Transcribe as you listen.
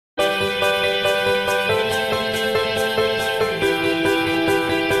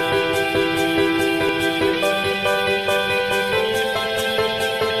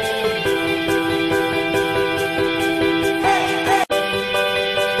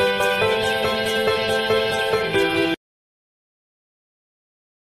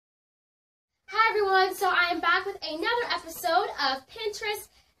of Pinterest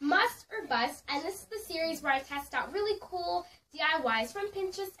Must or Bust, and this is the series where I test out really cool DIYs from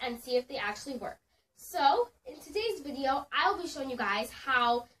Pinterest and see if they actually work. So, in today's video, I'll be showing you guys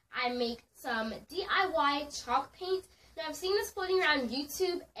how I make some DIY chalk paint. Now, I've seen this floating around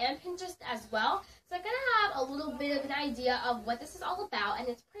YouTube and Pinterest as well, so I'm going to have a little bit of an idea of what this is all about, and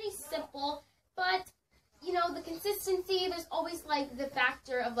it's pretty simple, but you know, the consistency, there's always like the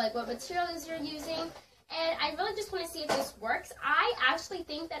factor of like what materials you're using, and I really just want to see if this works. I actually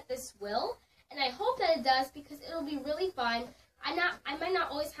think that this will, and I hope that it does because it'll be really fun. I might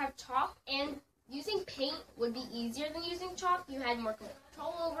not always have chalk, and using paint would be easier than using chalk. You had more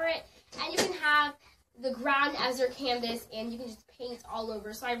control over it, and you can have the ground as your canvas, and you can just paint all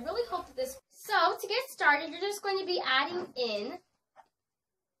over. So I really hope that this. So to get started, you're just going to be adding in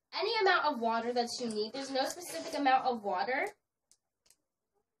any amount of water that you need. There's no specific amount of water,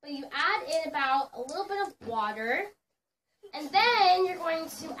 but you add in about a little bit of water, and then you're going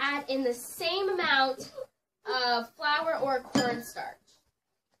to add in the same amount of flour or cornstarch.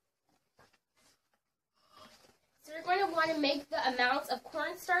 So you're going to want to make the amounts of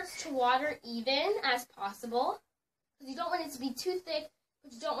cornstarch to water even as possible, because you don't want it to be too thick,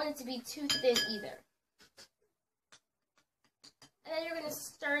 but you don't want it to be too thin either. And then you're going to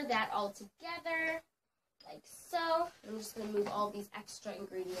stir that all together, like so. I'm just going to move all these extra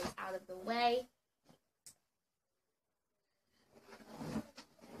ingredients out of the way.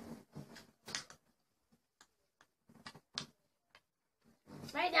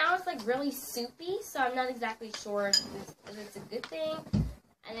 Right now it's like really soupy, so I'm not exactly sure if it's a good thing.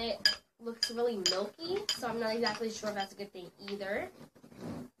 And it looks really milky, so I'm not exactly sure if that's a good thing either.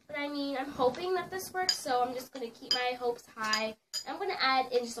 But I mean, I'm hoping that this works, so I'm just going to keep my hopes high. I'm going to add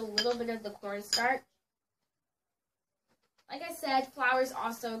in just a little bit of the cornstarch. Like I said, flour is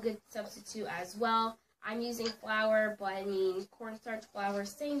also a good substitute as well. I'm using flour, but I mean, cornstarch, flour,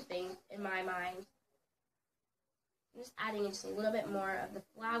 same thing in my mind. I'm just adding in just a little bit more of the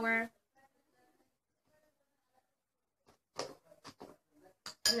flour.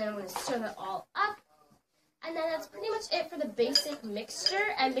 And then I'm going to stir that all up. And then that's pretty much it for the basic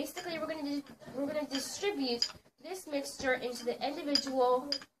mixture. And basically we're going to distribute this mixture into the individual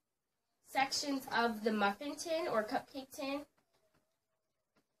sections of the muffin tin or cupcake tin.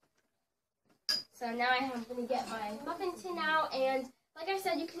 So now I'm going to get my muffin tin out, and like I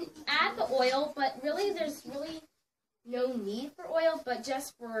said, you can add the oil, but really there's really no need for oil, but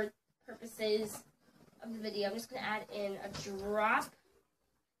just for purposes of the video, I'm just going to add in a drop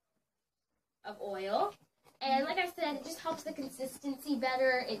of oil. And like I said, it just helps the consistency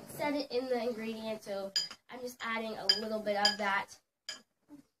better. It said it in the ingredient, so I'm just adding a little bit of that.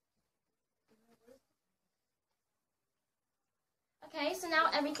 Okay, so now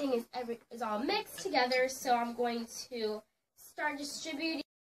everything is all mixed together, so I'm going to start distributing.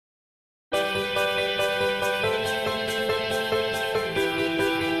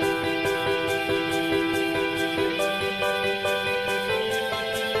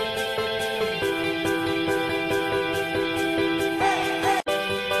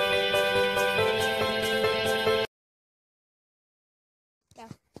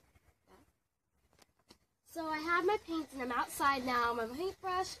 So I have my paints, and I'm outside now, my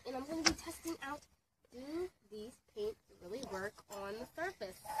paintbrush, and I'm going to be testing out, do these paints really work on the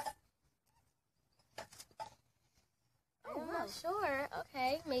surface? I'm not sure.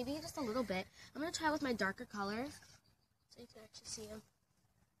 Okay, maybe just a little bit. I'm going to try with my darker colors, so you can actually see them.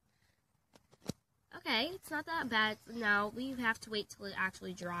 Okay, it's not that bad. Now we have to wait till it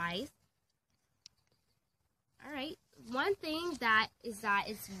actually dries. Alright, one thing that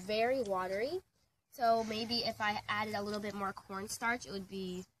it's very watery. So maybe if I added a little bit more cornstarch, it would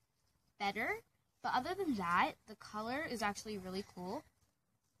be better. But other than that, the color is actually really cool.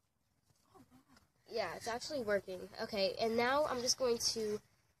 Oh, wow. Yeah, it's actually working. Okay, and now I'm just going to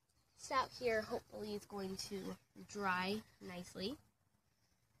sit out here. Hopefully it's going to dry nicely.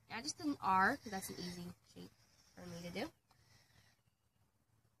 Yeah, I just did an R, because that's an easy shape for me to do.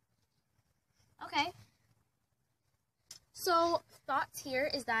 Okay. So, thoughts here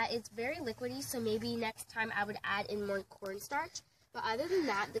is that it's very liquidy, so maybe next time I would add in more cornstarch. But other than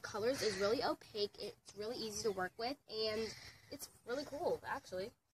that, the colors is really opaque, it's really easy to work with, and it's really cool, actually.